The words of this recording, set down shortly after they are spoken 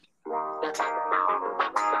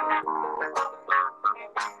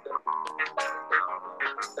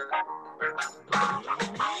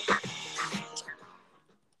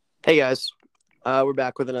Hey guys, we're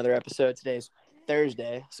back with another episode. Today's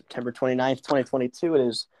Thursday, September 29th, 2022. It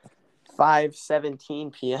is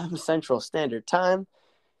 5:17 p.m. Central Standard Time,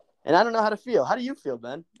 and I don't know how to feel. How do you feel,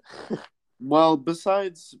 Ben? Well,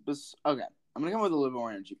 okay, I'm gonna come with a little bit more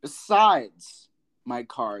energy. Besides my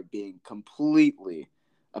car being completely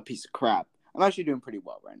a piece of crap, I'm actually doing pretty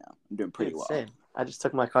well right now. I'm doing pretty well. Same. I just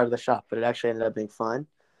took my car to the shop, but it actually ended up being fine,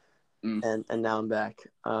 and now I'm back.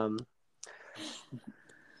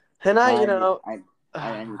 And I need to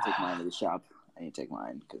take mine to the shop. I need to take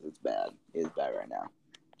mine because it's bad. It is bad right now.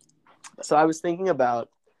 So I was thinking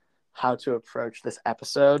about how to approach this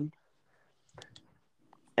episode,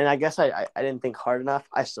 and I guess I didn't think hard enough.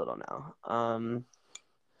 I still don't know.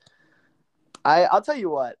 I'll tell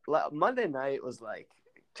you what. Monday night was like,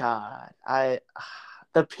 God.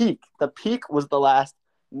 The peak was the last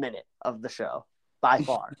minute of the show by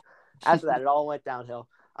far. After that, it all went downhill.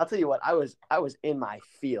 I'll tell you what. I was in my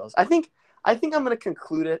feels. I think I'm going to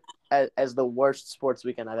conclude it as the worst sports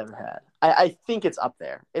weekend I've ever had. I think it's up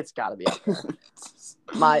there. It's got to be up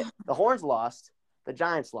there. The Horns lost. The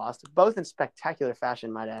Giants lost, both in spectacular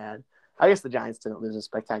fashion, might I add. I guess the Giants didn't lose in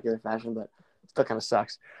spectacular fashion, but it still kind of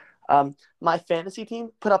sucks. My fantasy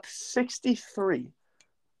team put up 63.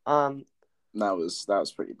 That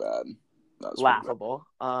was pretty bad. That was laughable.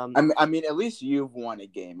 I mean, at least you've won a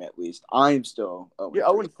game. At least I'm still 0-3. You're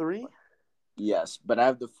 0-3? Yes, but I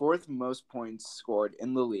have the fourth most points scored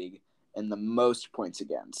in the league and the most points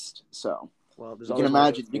against. So, well, you can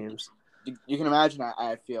imagine. You can imagine.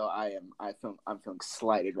 I'm feeling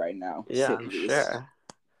slighted right now. Yeah, I'm sure.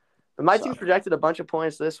 But my team's projected a bunch of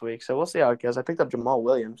points this week, so we'll see how it goes. I picked up Jamal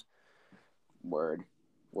Williams. Word.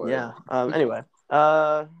 Yeah. Anyway,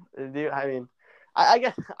 I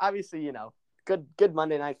guess obviously good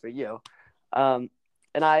Monday night for you. And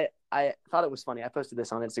I thought it was funny. I posted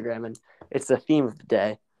this on Instagram, and it's the theme of the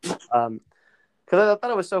day. Because I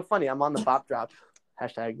thought it was so funny. I'm on the Bop Drop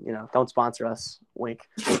hashtag. Don't sponsor us. Wink.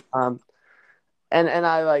 And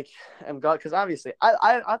I am God because obviously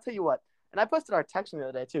I'll tell you what. And I posted our text the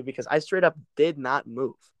other day too because I straight up did not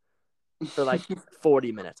move for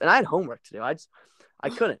 40 minutes, and I had homework to do. I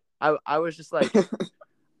couldn't. I was just like,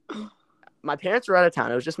 my parents were out of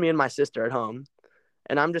town. It was just me and my sister at home,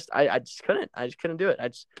 and I just couldn't. I just couldn't do it.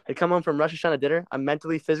 I'd come home from Rosh Hashanah dinner. I'm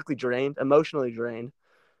mentally, physically drained, emotionally drained.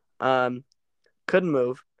 Couldn't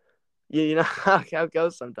move. You know how it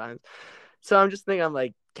goes sometimes. So I'm just thinking, I'm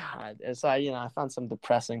like, God. And so I found some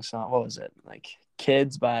depressing song. What was it? Like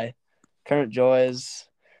Kids by Current Joys.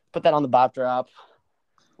 Put that on the Bop Drop.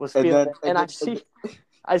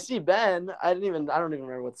 I see Ben. I don't even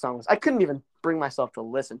remember what the song was. I couldn't even bring myself to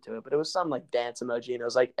listen to it, but it was some dance emoji, and it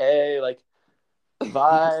was like, hey,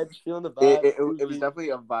 vibes, feeling the vibe. It was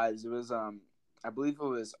definitely a vibes. It was I believe it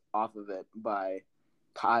was Off of It by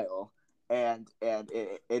Kyle. And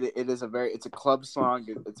it is it's a club song.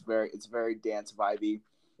 It's very dance vibey,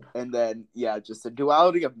 and then just the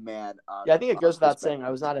Duality of Man. I think it goes without saying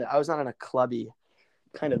I was not in a clubby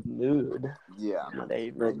kind of mood. Yeah. Monday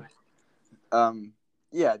evening.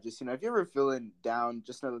 Just if you're ever feeling down,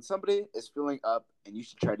 just know that somebody is feeling up, and you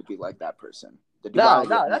should try to be like that person. No,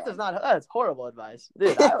 that's horrible advice,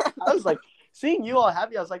 dude. I was like, seeing you all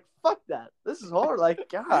happy, I was like, fuck that. This is horrible.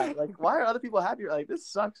 God, why are other people happier? This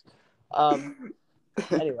sucks.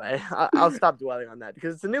 Anyway, I'll stop dwelling on that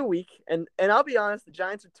because it's a new week, and I'll be honest, the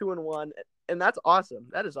Giants are 2-1, and that's awesome.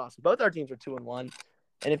 That is awesome. Both our teams are 2-1,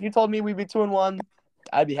 and if you told me we'd be 2-1,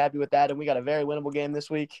 I'd be happy with that. And we got a very winnable game this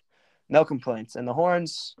week, no complaints. And the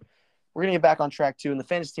Horns, we're gonna get back on track too, and the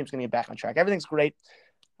fantasy team's gonna get back on track. Everything's great.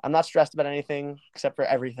 I'm not stressed about anything except for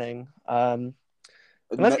everything. True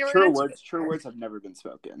words have never been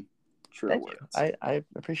spoken. Thank you. I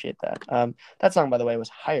appreciate that. That song, by the way, was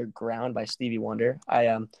Higher Ground by Stevie Wonder.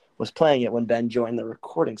 I was playing it when Ben joined the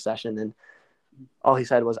recording session, and all he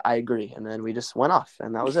said was, I agree. And then we just went off,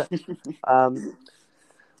 and that was it.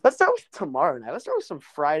 Let's start with tomorrow night. Let's start with some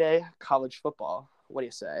Friday college football. What do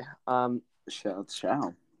you say?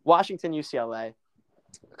 Shall. Washington, UCLA.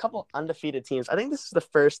 A couple undefeated teams. I think this is the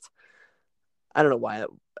first – I don't know why.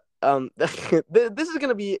 This is going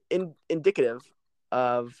to be indicative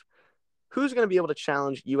of – who's going to be able to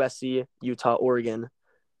challenge USC, Utah, Oregon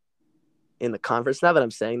in the conference? Now that I'm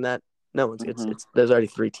saying that, no one's. It's there's already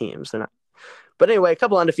 3 teams. They're not. But anyway, a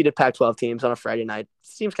couple undefeated Pac-12 teams on a Friday night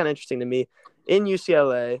seems kind of interesting to me. In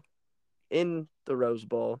UCLA, in the Rose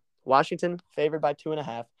Bowl, Washington favored by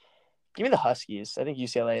 2.5. Give me the Huskies. I think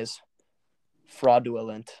UCLA is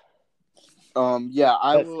fraudulent. I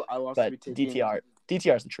will also be taking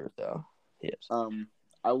DTR is the truth though. He is.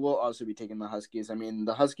 I will also be taking the Huskies. I mean,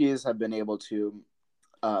 the Huskies have been able to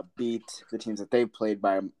beat the teams that they played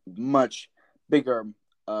by a much bigger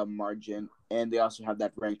margin, and they also have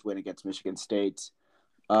that ranked win against Michigan State.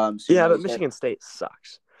 So Yeah, but Michigan State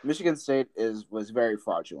sucks. Michigan State was very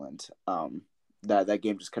fraudulent. That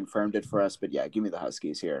game just confirmed it for us. But yeah, give me the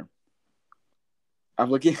Huskies here. I'm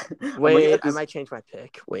looking. I'm looking Wait, at I this. might change my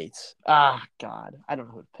pick. Wait. Ah, God. I don't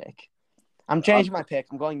know who to pick. I'm changing my pick.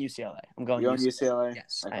 I'm going UCLA. I'm going You're on UCLA. UCLA.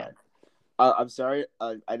 Yes, I Okay. am. I'm sorry.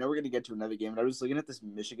 I know we're gonna get to another game, but I was looking at this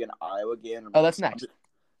Michigan Iowa game. Oh, that's next.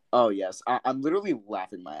 Oh yes, I'm literally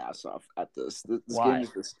laughing my ass off at this. This Why? game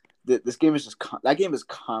is just. This game is just that game is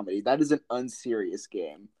comedy. That is an unserious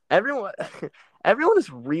game. Everyone is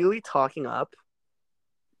really talking up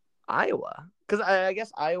Iowa because I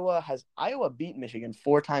guess Iowa beat Michigan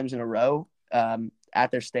 4 times in a row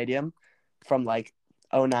at their stadium from like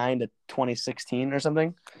 2009 to 2016 or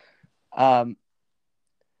something. And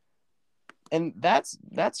that's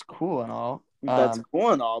cool and all. That's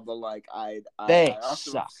cool and all, but like they I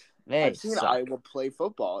also suck. I've seen Iowa play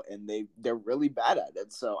football and they're really bad at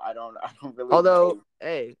it. So I don't really. Although,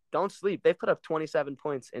 hey, don't sleep. They put up 27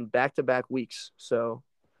 points in back-to-back weeks. So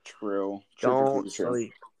true. Don't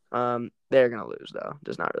sleep. They're gonna lose though.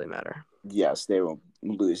 Does not really matter. Yes, they will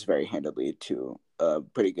lose very handily to a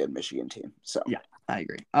pretty good Michigan team. So yeah, I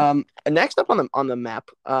agree. Next up on the map,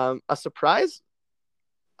 a surprise,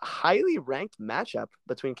 highly ranked matchup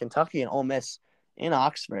between Kentucky and Ole Miss in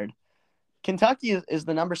Oxford. Kentucky is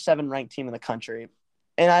the number 7 ranked team in the country,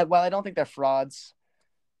 and while I don't think they're frauds,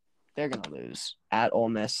 they're gonna lose at Ole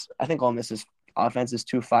Miss. I think Ole Miss's offense is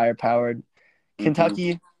too firepowered.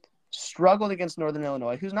 Kentucky struggled against Northern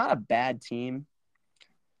Illinois, who's not a bad team,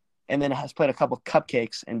 and then has played a couple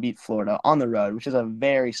cupcakes and beat Florida on the road, which is a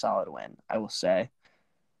very solid win, I will say.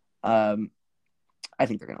 I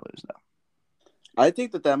think they're going to lose, though. I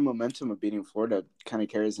think that momentum of beating Florida kind of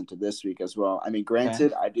carries into this week as well. I mean,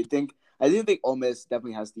 granted, I do think Ole Miss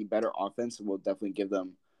definitely has the better offense and will definitely give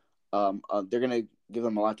them they're going to give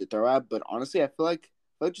them a lot to throw at, but honestly, I feel like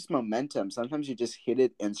just momentum. Sometimes you just hit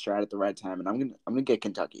it in stride at the right time, and I'm gonna get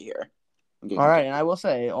Kentucky here. All right, and I will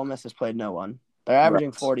say Ole Miss has played no one. They're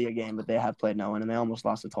averaging 40 a game, but they have played no one, and they almost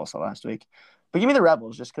lost to Tulsa last week. But give me the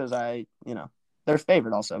Rebels, just because they're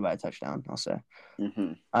favored also by a touchdown. I'll say.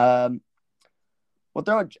 I'm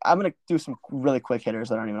gonna do some really quick hitters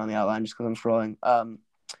that aren't even on the outline, just because I'm scrolling.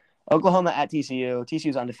 Oklahoma at TCU.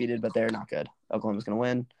 TCU's undefeated, but they're not good. Oklahoma's gonna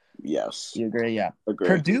win. Yes. You agree? Yeah. Agree.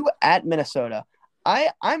 Purdue at Minnesota.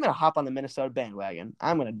 I'm gonna hop on the Minnesota bandwagon.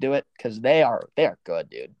 I'm gonna do it because they are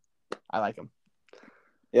good, dude. I like them.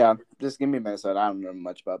 Yeah, just give me Minnesota. I don't know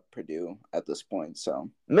much about Purdue at this point,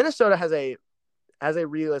 so Minnesota has a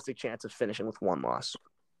realistic chance of finishing with 1 loss,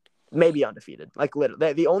 maybe undefeated. Like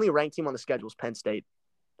literally, the only ranked team on the schedule is Penn State.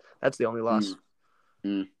 That's the only loss.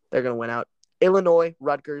 They're gonna win out. Illinois,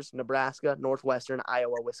 Rutgers, Nebraska, Northwestern,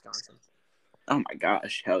 Iowa, Wisconsin. Oh my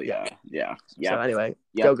gosh! Hell yeah! Yeah. So anyway,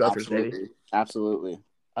 go Gophers, baby. Absolutely.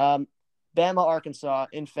 Bama, Arkansas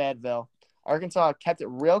in Fayetteville. Arkansas kept it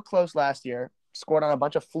real close last year. Scored on a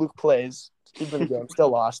bunch of fluke plays to keep them in the game. Still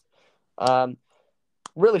lost.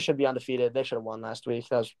 Really should be undefeated. They should have won last week.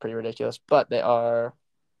 That was pretty ridiculous. But they are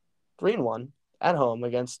 3-1 at home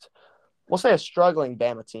against, we'll say, a struggling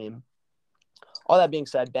Bama team. All that being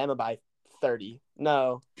said, Bama by 30.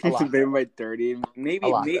 No, a lot. Bama by 30.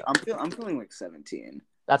 Maybe. I'm feeling like 17.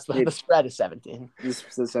 That's the spread is 17.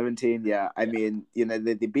 So 17, yeah. I mean,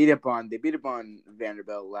 they beat up on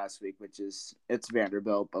Vanderbilt last week, which is it's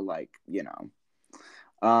Vanderbilt, but like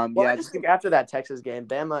I just think after that Texas game,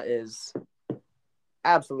 Bama is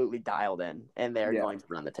absolutely dialed in, and they're going to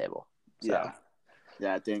run the table. So.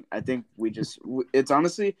 Yeah. I think it's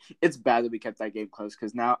honestly it's bad that we kept that game close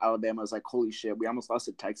because now Alabama is like, holy shit, we almost lost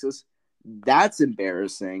to Texas. That's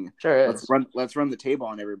embarrassing. Sure is. Let's run the table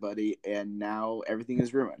on everybody, and now everything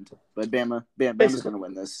is ruined. But Bama's going to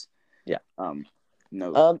win this. Yeah.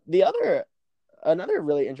 No. Another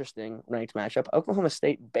really interesting ranked matchup: Oklahoma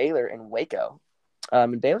State, Baylor, and Waco.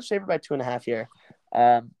 And Baylor's favored by 2.5 here.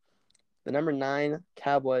 The number 9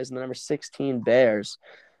 Cowboys and the number 16 Bears.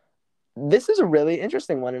 This is a really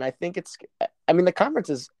interesting one, and I think the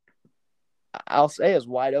conference is, I'll say, as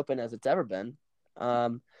wide open as it's ever been.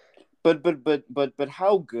 But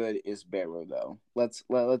how good is Baylor though? Let's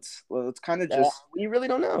kind of just. We really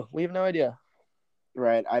don't know. We have no idea.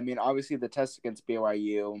 Right. I mean, obviously the test against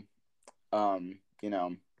BYU, that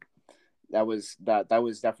was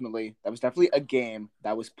definitely a game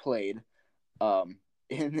that was played,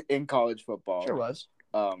 in college football. Sure was.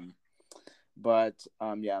 But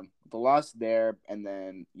the loss there, and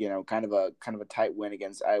then kind of a tight win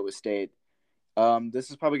against Iowa State. This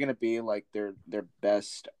is probably going to be like their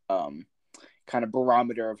best kind of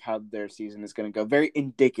barometer of how their season is going to go. Very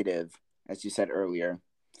indicative, as you said earlier.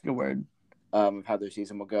 Good word. Of how their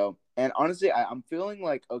season will go. And honestly, I'm feeling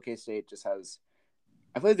like OK State just has.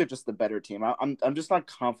 I feel like they're just the better team. I'm just not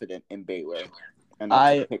confident in Baylor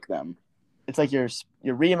enough to pick them. It's like you're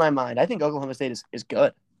reading my mind. I think Oklahoma State is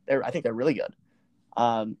good. I think they're really good.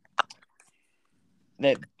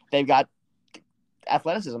 They've got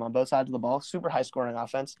athleticism on both sides of the ball. Super high scoring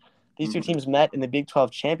offense. These two teams met in the Big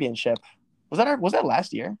 12 championship. Was that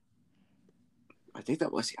last year? I think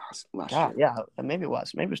that was last year. Yeah, maybe it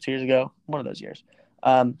was. Maybe it was 2 years ago. One of those years.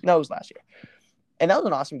 No, it was last year. And that was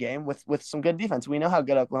an awesome game with some good defense. We know how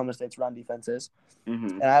good Oklahoma State's run defense is,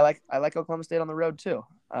 and I like Oklahoma State on the road too.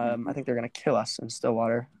 I think they're going to kill us in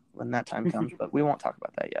Stillwater when that time comes, but we won't talk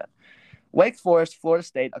about that yet. Wake Forest, Florida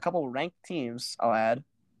State, a couple ranked teams, I'll add,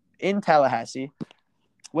 in Tallahassee.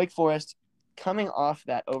 Wake Forest coming off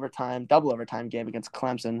that double overtime game against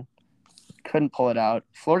Clemson, couldn't pull it out.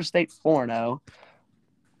 Florida State 4-0.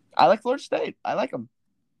 I like Florida State. I like them.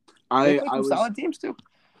 They play some solid teams too.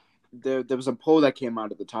 There was a poll that came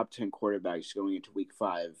out of the top 10 quarterbacks going into week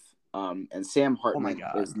 5, and Sam Hartman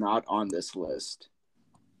is not on this list.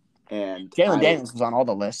 And Jalen Daniels was on all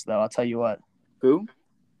the lists, though. I'll tell you what. Who?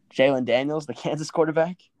 Jalen Daniels, the Kansas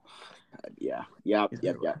quarterback. Yeah.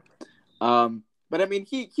 But I mean,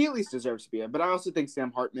 he at least deserves to be in. But I also think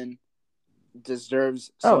Sam Hartman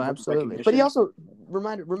deserves some absolutely. But he also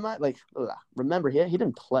remember he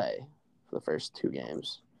didn't play for the first 2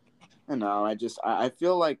 games. I know. I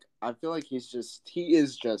feel like he is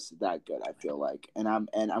just that good. I feel like, and I'm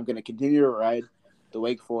gonna continue to ride the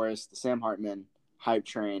Wake Forest, the Sam Hartman hype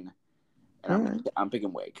train, and I'm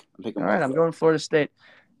picking Wake. All right, I'm going Florida State,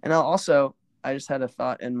 and I just had a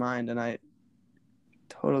thought in mind, and I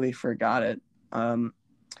totally forgot it. Let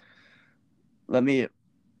me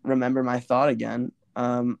remember my thought again.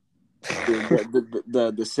 The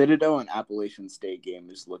Citadel and Appalachian State game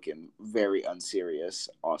is looking very unserious.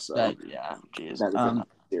 Also, geez.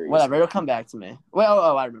 Whatever, it'll come back to me.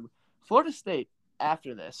 Well, I remember. Florida State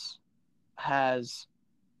after this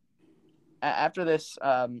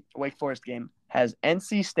Wake Forest game has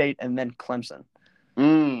NC State and then Clemson.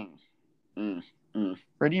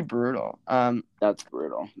 Pretty brutal. That's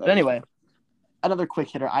brutal. But anyway, another quick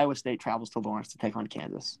hitter. Iowa State travels to Lawrence to take on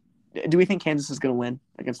Kansas. Do we think Kansas is going to win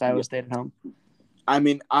against Iowa State at home? I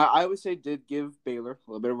mean, Iowa State did give Baylor a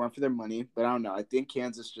little bit of run for their money, but I don't know. I think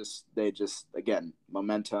Kansas again,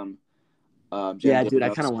 momentum. Dude, I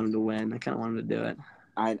kind of want them to win. I kind of want them to do it.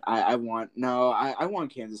 I want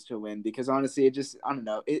Kansas to win because honestly, I don't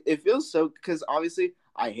know. It feels so because obviously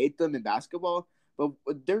I hate them in basketball, but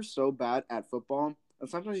they're so bad at football, and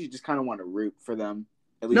sometimes you just kind of want to root for them.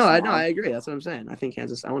 At least I agree. That's what I'm saying. I think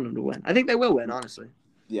Kansas. I want them to win. I think they will win. Honestly.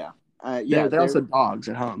 Yeah. They're also dogs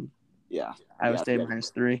at home. Yeah. Iowa State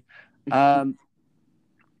 -3. I'm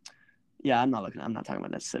not talking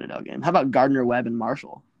about that Citadel game. How about Gardner Webb and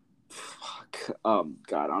Marshall? Fuck. God,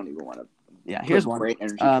 I don't even want to. Yeah, here's one. Great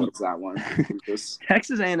energy towards that one.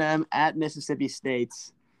 Texas A&M at Mississippi State.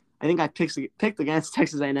 I think I picked against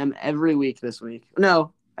Texas A&M every week this week.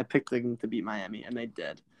 No, I picked them to beat Miami, and they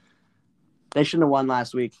did. They shouldn't have won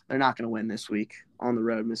last week. They're not going to win this week on the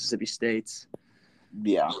road, Mississippi State.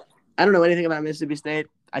 Yeah. I don't know anything about Mississippi State.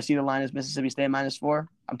 I see the line as Mississippi State -4.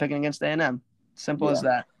 I'm picking against A&M. Simple as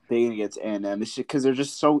that. Picking against A&M. It's just because they're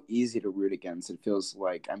just so easy to root against. It feels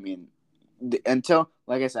like, I mean, until,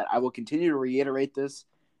 like I said, I will continue to reiterate this.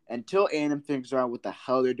 Until A&M figures out what the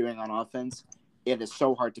hell they're doing on offense, it is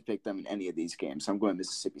so hard to pick them in any of these games. So I'm going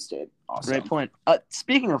Mississippi State. Awesome. Great point.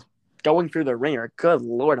 Speaking of going through the ringer, good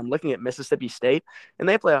Lord, I'm looking at Mississippi State, and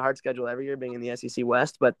they play a hard schedule every year being in the SEC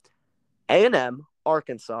West, but A&M,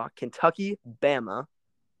 Arkansas, Kentucky, Bama,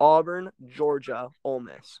 Auburn, Georgia, Ole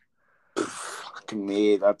Miss. To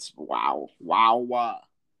me, that's wow.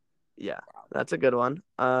 Yeah, that's a good one.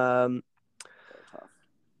 Don't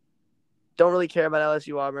really care about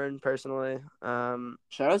LSU Auburn personally.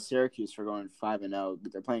 Shout out Syracuse for going 5-0.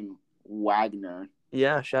 They're playing Wagner.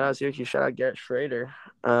 Yeah, shout out Syracuse. Shout out Garrett Schrader.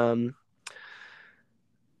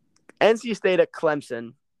 NC State at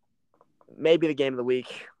Clemson. Maybe the game of the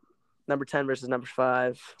week. Number 10 versus number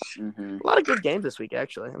 5. Mm-hmm. A lot of good games this week,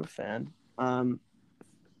 actually. I'm a fan.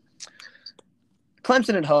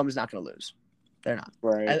 Clemson at home is not going to lose. They're not.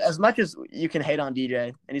 Right. As much as you can hate on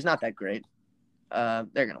DJ, and he's not that great, they're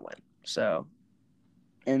going to win. So.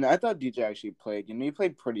 And I thought DJ actually played. He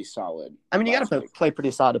played pretty solid. I mean, you got to play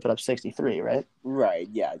pretty solid to put up 63, right? Right.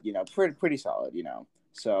 Yeah. Pretty solid.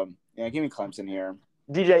 So give me Clemson here.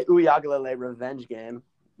 DJ Uiagalelei revenge game.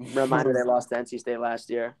 Reminder they lost to NC State last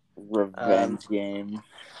year. Revenge game.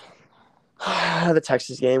 The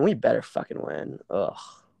Texas game, we better fucking win. Ugh.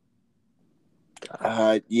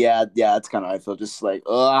 Yeah, that's kind of how I feel. Just like,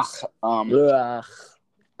 ugh. Ugh.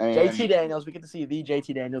 And JT Daniels, we get to see the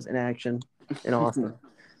JT Daniels in action in Austin.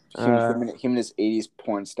 him and his 80s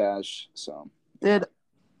porn stash. So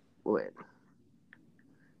Wait.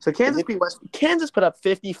 So Kansas put up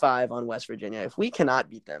 55 on West Virginia. If we cannot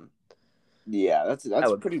beat them, yeah, that's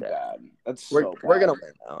would pretty be bad. That's we're so bad. we're gonna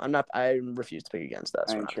win though. I refuse to pick against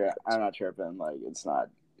us. I'm not tripping. Like, it's not.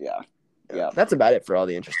 Yeah. That's about it for all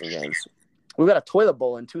the interesting games. We've got a toilet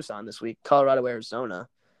bowl in Tucson this week. Colorado, Arizona.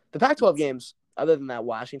 The Pac-12 games, other than that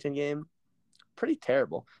Washington game, pretty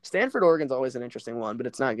terrible. Stanford, Oregon's always an interesting one, but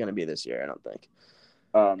it's not going to be this year, I don't think.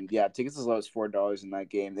 Yeah, tickets as low as $4 in that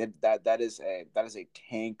game. That is a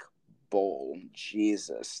tank bowl.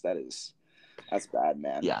 Jesus, that's bad,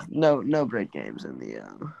 man. Yeah, no great games in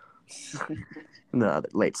the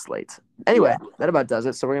late slate. Anyway, That about does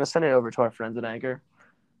it. So we're gonna send it over to our friends at Anchor.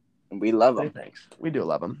 We love them. Thanks. We do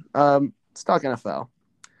love them. Let's talk NFL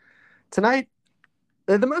tonight.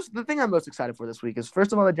 The thing I'm most excited for this week is,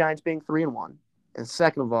 first of all, the Giants being 3-1, and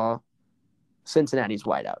second of all, Cincinnati's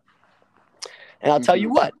whiteout. And I'll tell you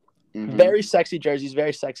what, very sexy jerseys,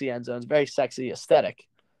 very sexy end zones, very sexy aesthetic.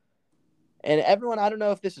 And everyone, I don't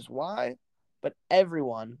know if this is why, but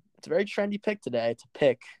everyone, it's a very trendy pick today to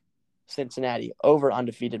pick Cincinnati over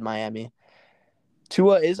undefeated Miami.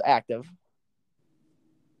 Tua is active,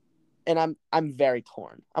 and I'm very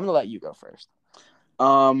torn. I'm gonna let you go first.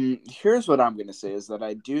 Here's what I'm gonna say is that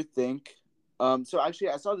I do think. So actually,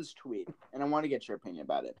 I saw this tweet, and I want to get your opinion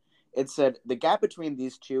about it. It said the gap between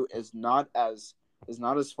these two is not as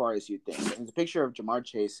far as you think. It's a picture of Jamar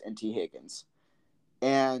Chase and T. Higgins,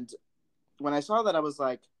 and when I saw that, I was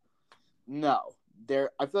like, no.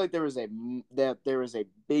 I feel like there was a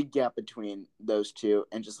big gap between those two,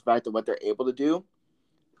 and just the fact of what they're able to do,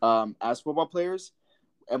 as football players.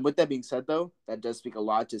 And with that being said, though, that does speak a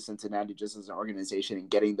lot to Cincinnati just as an organization and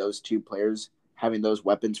getting those two players, having those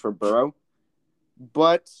weapons for Burrow.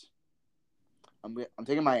 But I'm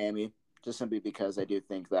taking Miami just simply because I do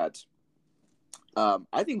think that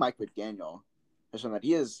I think Mike McDaniel has shown that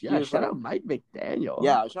he is. Yeah, shout out Mike McDaniel.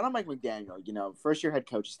 Yeah, shout out Mike McDaniel. First year head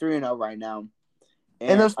coach. He's 3-0 right now.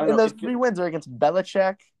 And those 3 wins are against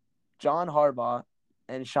Belichick, John Harbaugh,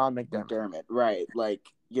 and Sean McDermott. Right. Like,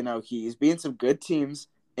 he's beating some good teams,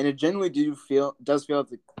 and it genuinely does feel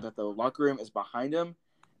that the locker room is behind him.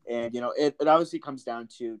 And, it obviously comes down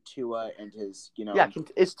to Tua and his, Yeah,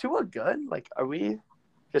 is Tua good? Like, are we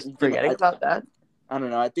just forgetting about that? I don't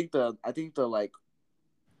know. I think the like,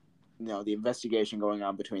 the investigation going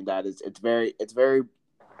on between that it's very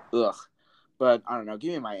ugh. But I don't know.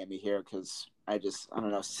 Give me Miami here because I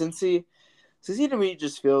don't know. Cincy to me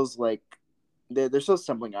just feels like they're still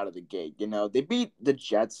stumbling out of the gate. They beat the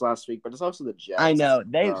Jets last week, but it's also the Jets. I know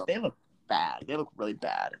they look bad. They look really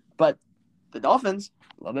bad. But the Dolphins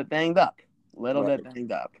a little bit banged up. I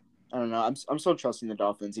don't know. I'm still trusting the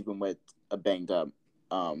Dolphins even with a banged up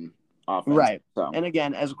offense. Right. So. And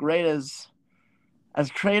again, as great as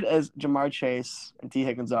Jamar Chase and T.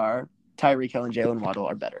 Higgins are, Tyreek Hill and Jalen Waddle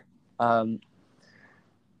are better.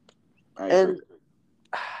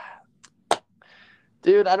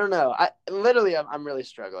 Dude, I don't know. I'm really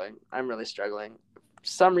struggling. For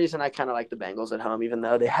some reason, I kind of like the Bengals at home, even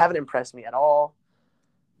though they haven't impressed me at all.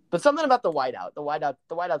 But something about the whiteout. The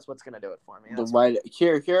whiteout's what's going to do it for me.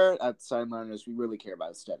 Here at Sideliners, we really care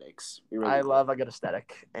about aesthetics. I love a good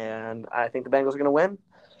aesthetic, and I think the Bengals are going to win.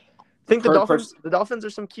 I think the Dolphins are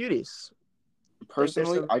some cuties.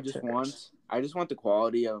 Personally, I just want the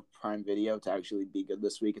quality of Prime Video to actually be good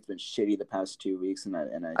this week. It's been shitty the past 2 weeks, and I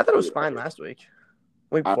thought it was fine last week.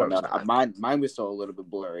 I don't know. Mine was still a little bit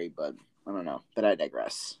blurry, but I don't know. But I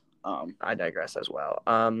digress. I digress as well.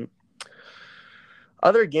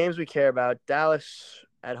 Other games we care about: Dallas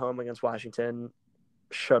at home against Washington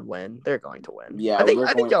should win. They're going to win. Yeah, I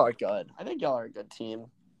think y'all are good. I think y'all are a good team.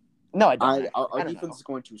 No, I don't. Our defense is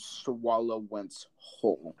going to swallow Wentz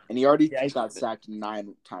whole, and he already got sacked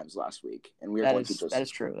 9 times last week, and we're going to just. That is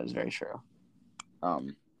true. That is very true.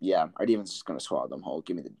 Yeah, our defense is just going to swallow them whole.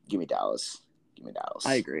 Give me Dallas.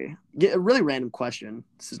 I agree. A really random question.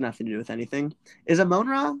 This has nothing to do with anything. Is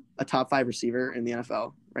Amon-Ra a top 5 receiver in the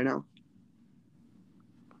NFL right now?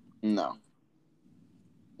 No.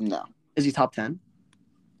 Is he top 10?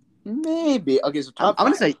 Maybe. Okay, so I'm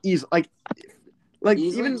gonna say easy.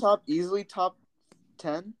 Easily top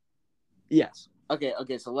 10. Yes. Okay.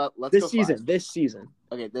 So let's this go season. 5. This season.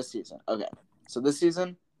 Okay, this season. Okay, so this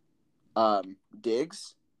season,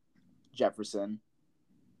 Diggs, Jefferson,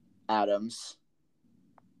 Adams.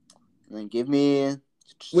 And then give me.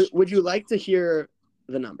 Would you like to hear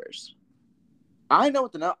the numbers? I know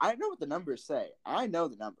what the numbers say. I know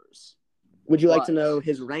the numbers. Would you like to But know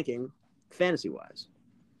his ranking, fantasy-wise?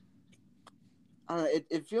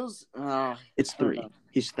 it feels. It's I don't 3. know.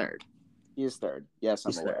 He's third. He is third. Yes,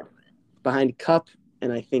 I'm He's aware. third. Behind Cup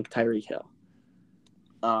and I think Tyreek Hill.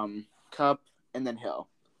 Cup, and then Hill.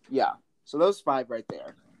 Yeah. So those 5 right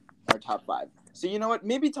there are top 5. So you know what?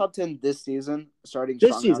 Maybe top 10 this season, starting This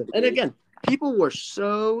strong out season. the And gate. again, people were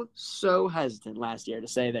so hesitant last year to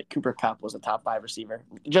say that Cooper Kupp was a top 5 receiver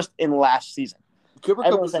just in last season. Cooper Kupp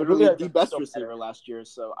Everyone was said literally Julio the Jones best still receiver better. last year.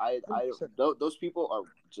 So those people are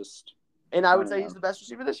just. And I would don't say know. he's the best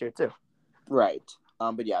receiver this year too. Right.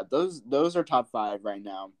 But yeah, those are top 5 right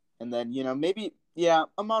now. And then maybe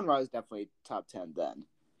Amon-Ra is definitely top 10 then,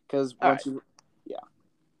 because once right.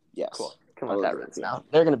 yes, Cool. Come I on, will that agree Reds with you. now.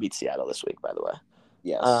 They're going to beat Seattle this week, by the way.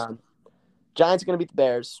 Yes. Giants are going to beat the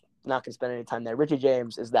Bears. Not going to spend any time there. Richie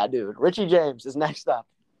James is that dude. Richie James is next up.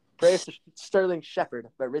 Praise to Sterling Shepard,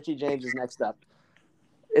 but Richie James is next up.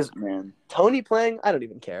 Is Tony playing? I don't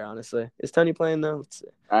even care, honestly. Is Tony playing though? Let's see.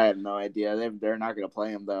 I have no idea. They're not going to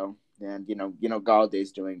play him though, and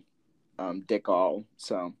Galladay's doing Dick all.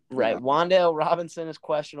 So right. Wan'Dale Robinson is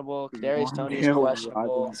questionable. Kadarius Toney is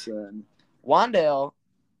questionable. Robinson. Wan'Dale,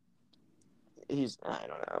 I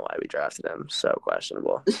don't know why we drafted him. So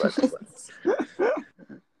questionable.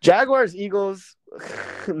 Jaguars, Eagles,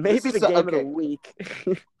 maybe the game of the week.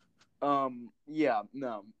 Yeah,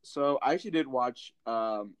 no. So I actually did watch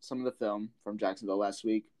some of the film from Jacksonville last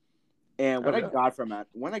week, and what I got from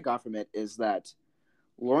it is that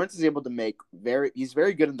Lawrence is able to he's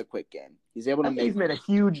very good in the quick game. He's able to He's made a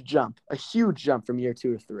huge jump from year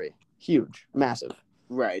 2 or 3. Huge, massive.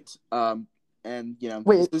 Right. And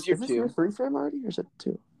wait, this is year 3 for him already, or is it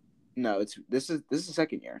 2? No, this is the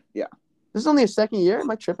second year. Yeah. This is only a second year. Am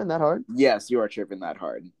I tripping that hard? Yes, you are tripping that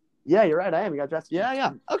hard. Yeah, you're right. I am. You got drafted.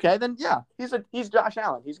 Yeah. Okay, then yeah, he's Josh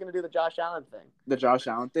Allen. He's gonna do the Josh Allen thing. The Josh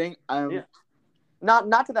Allen thing. Yeah.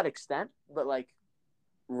 Not to that extent, but like.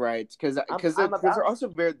 Right, because they're also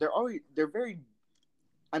they're very.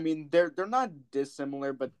 I mean, they're not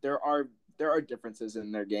dissimilar, but there are differences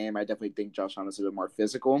in their game. I definitely think Josh Allen is a bit more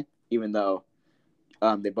physical, even though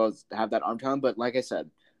they both have that arm talent. But like I said,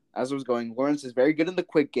 as I was going, Lawrence is very good in the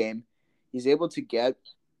quick game. He's able to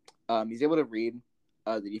read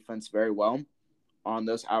the defense very well on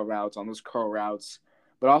those out routes, on those curl routes.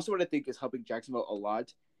 But also what I think is helping Jacksonville a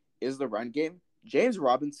lot is the run game. James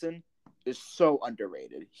Robinson is so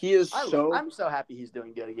underrated. I'm so happy he's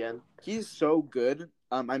doing good again. He's so good.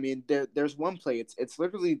 I mean, there's one play. It's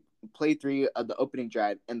literally play 3 of the opening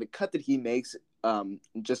drive, and the cut that he makes,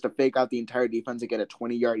 just to fake out the entire defense and get a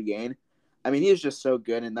 20-yard gain. I mean, he is just so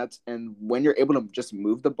good, and when you're able to just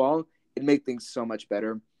move the ball, it makes things so much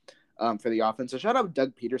better for the offense. So shout out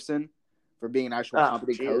Doug Peterson for being an actual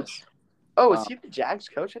competent coach. Oh, is he the Jags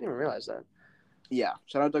coach? I didn't even realize that. Yeah,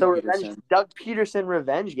 shout out Doug Peterson. Doug Peterson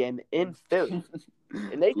revenge game in Philly,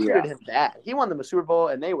 and they treated him bad. He won the Super Bowl,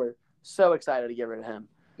 and they were so excited to get rid of him.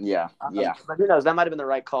 Yeah. But who knows? That might have been the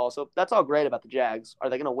right call. So that's all great about the Jags. Are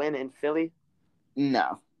they going to win in Philly?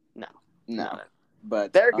 No.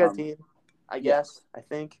 But they're a good team, I guess. I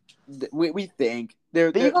think we think the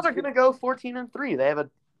Eagles are going to go 14-3. They have a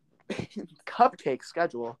cupcake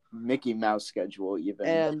schedule, Mickey Mouse schedule,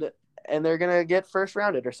 even, and they're going to get first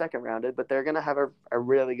rounded or second rounded, but they're going to have a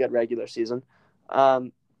really good regular season.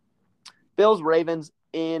 Bills Ravens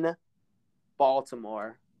in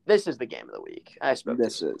Baltimore. This is the game of the week. This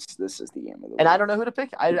is the game of the week. And I don't know who to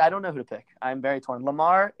pick. I don't know who to pick. I'm very torn.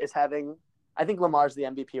 I think Lamar's the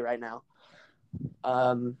MVP right now.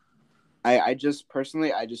 I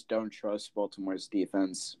just don't trust Baltimore's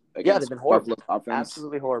defense against they've been horrible. Offense.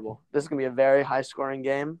 Absolutely horrible. This is going to be a very high-scoring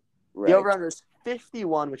game. Right. The over-under is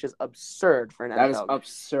 51, which is absurd for an NFL game. That is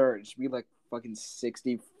absurd. It should be like fucking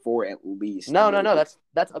 64 at least. No.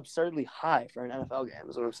 That's absurdly high for an NFL game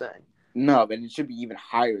is what I'm saying. No, but it should be even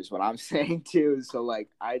higher is what I'm saying too. So like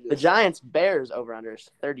the Giants-Bears over-under is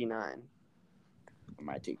 39. I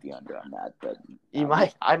might take the under on that, but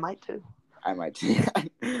I might too. I might too.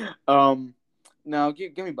 No,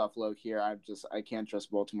 give me Buffalo here. I can't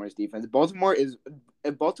trust Baltimore's defense. Baltimore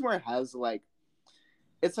has like,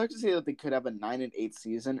 it sucks to say that they could have a 9-8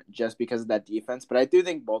 season just because of that defense, but I do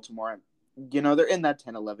think Baltimore, they're in that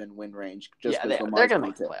 10-11 win range. They're going to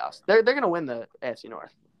make the playoffs. They're going to win the AFC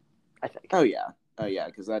North, I think. Oh yeah,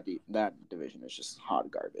 because that division is just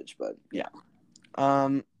hot garbage. But yeah.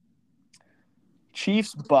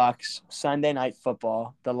 Chiefs Bucks Sunday Night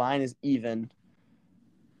Football. The line is even.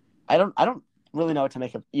 I don't really know what to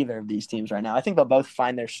make of either of these teams right now. I think they'll both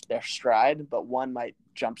find their stride, but one might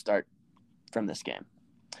jumpstart from this game.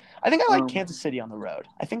 I think I like Kansas City on the road.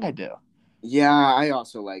 I think I do. Yeah, I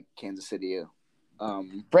also like Kansas City.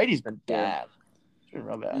 Brady's been Here. bad. It's been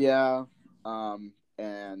real bad. Yeah.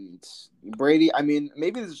 And Brady, I mean,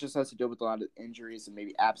 maybe this just has to do with a lot of injuries and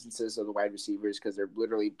maybe absences of the wide receivers because they're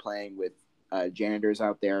literally playing with janitors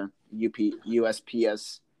out there,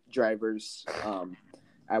 USPS drivers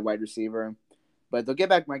at wide receiver. But they'll get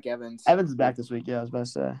back Mike Evans. Evans is back this week. Yeah, I was about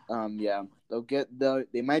to say. Yeah,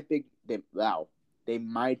 they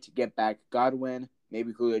might get back Godwin,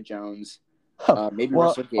 maybe Julio Jones, maybe Well,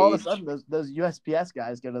 Russell all of a Gage. sudden, those USPS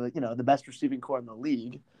guys go to the best receiving core in the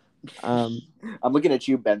league. I'm looking at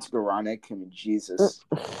you, Ben Skoranek. I mean, Jesus.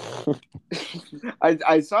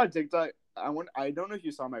 I saw a TikTok. I don't know if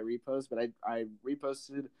you saw my repost, but I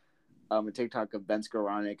reposted a TikTok of Ben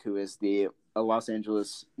Skoranek, who is the Los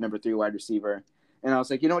Angeles #3 wide receiver, and I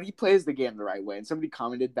was like, you know what, he plays the game the right way. And somebody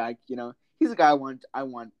commented back, he's a guy I want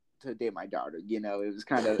to date my daughter. It was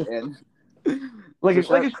kind of and like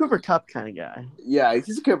a Cooper Cup kind of guy. Yeah,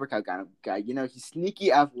 he's a Cooper Cup kind of guy. He's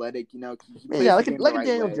sneaky athletic. He plays the game like the a right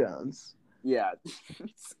Daniel way. Jones. Yeah.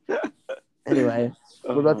 Anyway,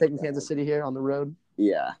 we're about taking Kansas City here on the road.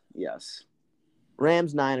 Yeah. Yes.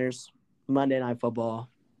 Rams Niners Monday Night Football.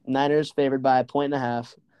 Niners favored by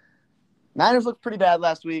 1.5. Niners looked pretty bad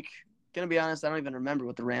last week. Gonna be honest, I don't even remember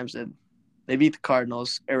what the Rams did. They beat the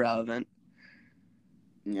Cardinals. Irrelevant.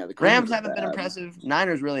 Yeah, the Rams haven't been impressive.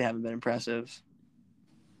 Niners really haven't been impressive.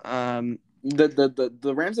 The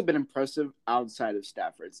Rams have been impressive outside of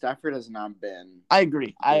Stafford. Stafford has not been. I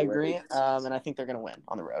agree. And I think they're gonna win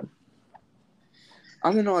on the road.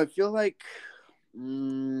 I don't know. I feel like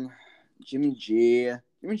Jimmy G.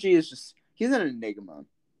 Jimmy G is he's an enigma.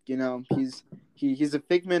 He's a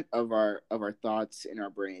figment of our thoughts in our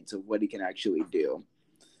brains of what he can actually do.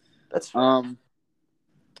 That's fair. I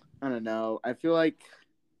don't know. I feel like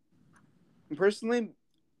personally,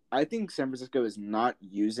 I think San Francisco is not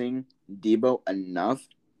using Debo enough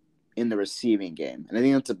in the receiving game, and I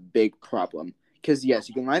think that's a big problem. Because yes,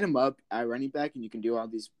 you can line him up at running back, and you can do all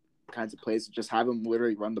these kinds of plays, just have him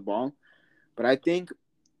literally run the ball. But I think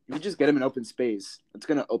if you just get him in open space, it's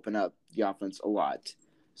going to open up the offense a lot.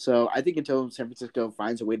 So I think until San Francisco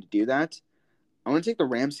finds a way to do that, I'm going to take the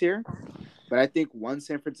Rams here. But I think once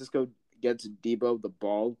San Francisco gets Debo the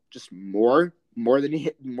ball just more than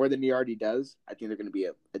he already does, I think they're going to be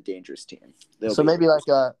a dangerous team. So maybe like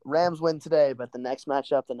Rams win today, but the next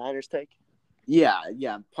matchup the Niners take. Yeah,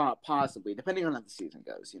 possibly depending on how the season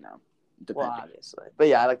goes. Well, obviously, but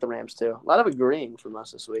yeah, I like the Rams too. A lot of agreeing from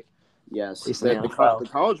us this week. Yes, the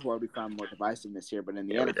college world we found more divisiveness here, but in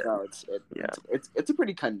the NFL, it's a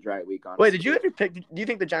pretty cut and dry week. Honestly. Wait, did you ever pick? Do you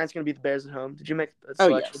think the Giants are going to beat the Bears at home? Did you make a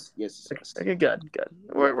selection? Oh yes. Okay, good.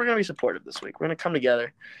 We're going to be supportive this week. We're going to come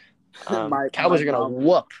together. Cowboys are going to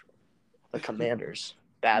whoop the Commanders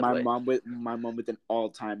badly. My mom with an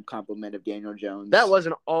all-time compliment of Daniel Jones. That's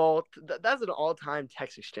an all-time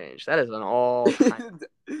text exchange. That is an all-time.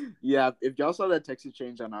 Yeah, if y'all saw that text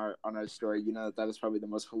exchange on our story, that is probably the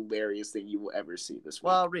most hilarious thing you will ever see this week.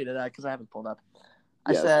 Well, I'll read it because I haven't pulled up.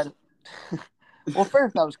 I said, well,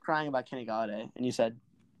 first I was crying about Kenny Galladay, and you said,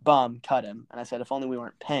 bum, cut him. And I said, if only we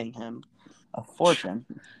weren't paying him a fortune.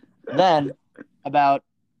 Then, about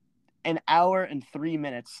an hour and 3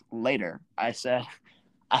 minutes later, I said,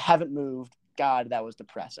 I haven't moved. God, that was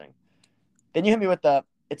depressing. Then you hit me with the,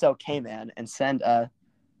 it's okay, man, and send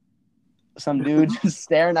some dude just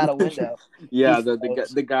staring out a window. Yeah,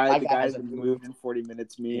 the guy hasn't moved in 40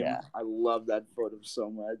 minutes meme. Yeah. I love that photo so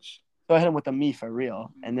much. So I hit him with a me for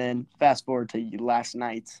real. And then fast forward to last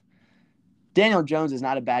night. Daniel Jones is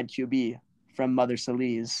not a bad QB from Mother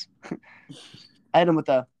Salise. I hit him with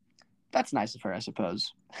a, that's nice of her, I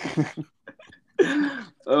suppose.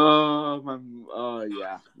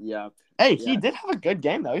 Yeah. Hey, he did have a good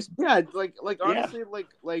game though. Honestly,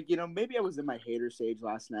 maybe I was in my hater stage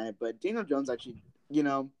last night, but Daniel Jones actually, he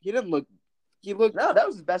didn't look. He looked. No, that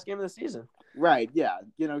was his best game of the season. Right. Yeah.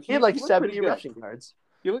 He had like 70 rushing yards.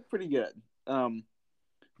 He looked pretty good.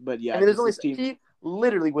 But yeah, I mean, he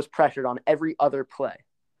literally was pressured on every other play.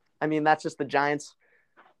 I mean, that's just the Giants'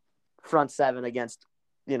 front seven against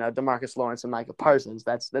DeMarcus Lawrence and Micah Parsons.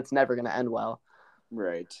 That's never going to end well.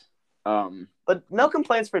 Right. But no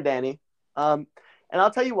complaints for Danny. And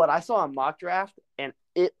I'll tell you what, I saw a mock draft and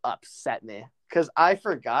it upset me because I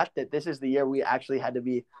forgot that this is the year we actually had to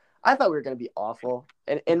be. I thought we were going to be awful.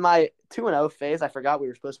 And in my 2-0 phase, I forgot we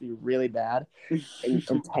were supposed to be really bad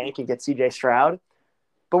and tank and get CJ Stroud.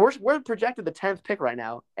 But we're projected the 10th pick right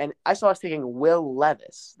now, and I saw us taking Will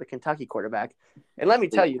Levis, the Kentucky quarterback. And let me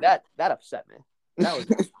tell you, that upset me. That was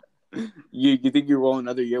You think you roll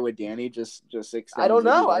another year with Danny? Just 6. I don't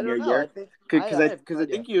know. I don't know. Because I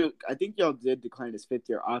think y'all did decline his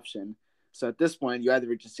 5th-year option. So at this point, you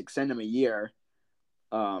either just extend him a year,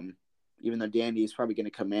 even though Danny is probably going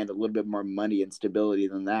to command a little bit more money and stability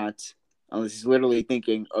than that, unless he's literally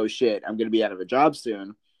thinking, "Oh shit, I'm going to be out of a job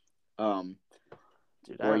soon."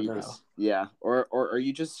 Dude, I Or don't you know.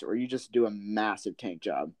 just or you just do a massive tank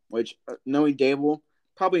job, which knowing Dable,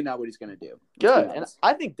 probably not what he's going to do. Good, and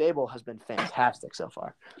I think Dable has been fantastic so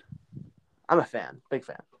far. I'm a fan, big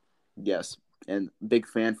fan. Yes, and big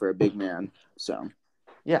fan for a big man. So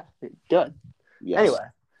yeah, good. Yes. Anyway,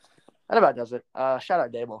 that about does it. Shout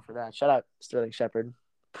out Dable for that. Shout out Sterling Shepard.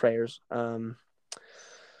 Prayers. I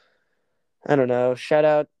don't know. Shout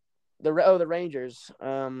out the Rangers.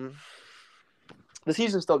 The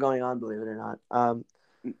season's still going on, believe it or not.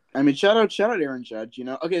 I mean, shout out Aaron Judge.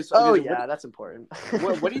 Okay, so that's important.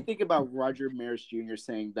 what do you think about Roger Maris Jr.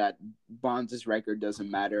 saying that Bonds' record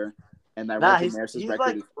doesn't matter, and that Nah, Roger Maris' he's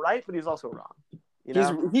record like right, but he's also wrong. You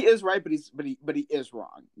know? he is right, but he is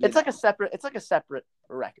wrong. It's like a separate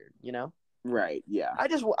record. You know? Right. Yeah. I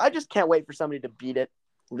just can't wait for somebody to beat it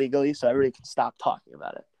legally, so everybody can stop talking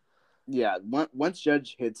about it. Yeah. Once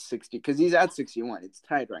Judge hits 60, because he's at 61, it's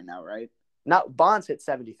tied right now, right? Now Bonds hit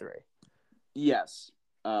 73. Yes.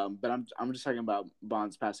 But I'm just talking about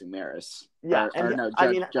Bonds passing Maris. Yeah,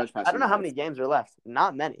 Judge passing. I don't know how many games are left.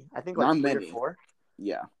 Not many. I think like 3 or 4.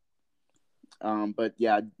 Yeah. But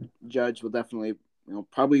yeah, Judge will definitely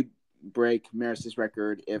probably break Maris's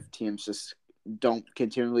record if teams just don't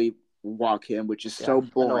continually walk him, which is so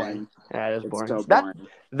boring. Annoying. Yeah, it is boring. So boring.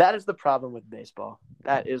 That is the problem with baseball.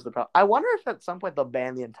 That is the problem. I wonder if at some point they'll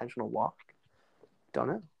ban the intentional walk. Don't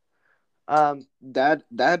know.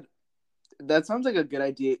 That sounds like a good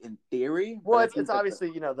idea in theory. Well, it's obviously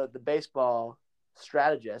the baseball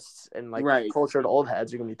strategists and like cultured old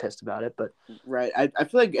heads are gonna be pissed about it, but right. I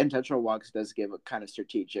feel like intentional walks does give a kind of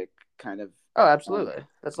strategic kind of. Oh, absolutely.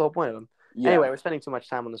 That's the whole point of them. Yeah. Anyway, we're spending too much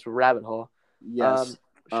time on this rabbit hole. Yes.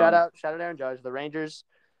 Shout out Aaron Judge, the Rangers.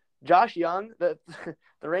 Josh Young, the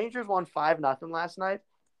Rangers won 5-0 last night,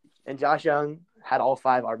 and Josh Young had all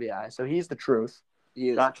 5 RBI. So he's the truth.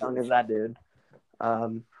 Josh Young is that dude.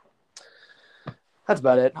 That's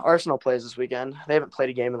about it. Arsenal plays this weekend. They haven't played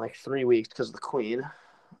a game in like 3 weeks because of the Queen.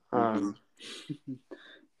 The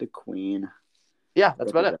Queen. Yeah,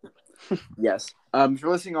 that's about it. Yes. If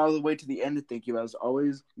you're listening all the way to the end, thank you as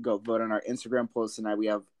always. Go vote on our Instagram post tonight. We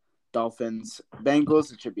have Dolphins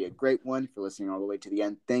Bengals. It should be a great one. If you're listening all the way to the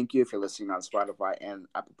end, thank you. If you're listening on Spotify and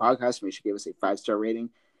Apple Podcasts, make sure you give us a 5-star rating.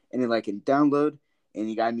 Any like and download. And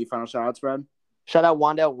you got any final shout outs, Brad? Shout out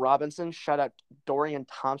Wandale Robinson. Shout out Dorian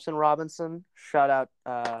Thompson Robinson. Shout out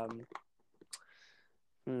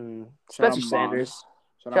Spencer Sanders.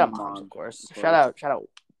 Shout out Moms, of course. Shout out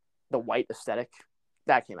the White aesthetic.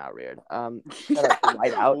 That came out weird. Shout out the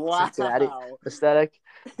White out Cincinnati aesthetic.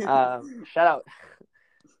 Shout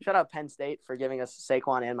out Penn State for giving us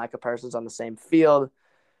Saquon and Micah Parsons on the same field.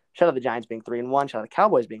 Shout out the Giants being 3-1. Shout out the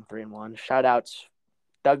Cowboys being 3-1. Shout out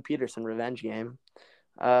Doug Peterson revenge game.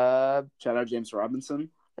 Shout out James Robinson.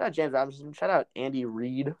 Shout out Andy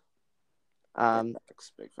Reid.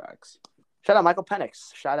 Big facts. Shout out Michael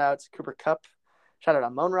Penix. Shout out Cooper Kupp. Shout out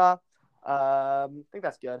Amon-Ra. I think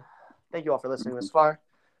that's good. Thank you all for listening this far.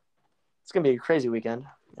 It's going to be a crazy weekend,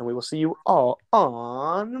 and we will see you all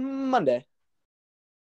on Monday.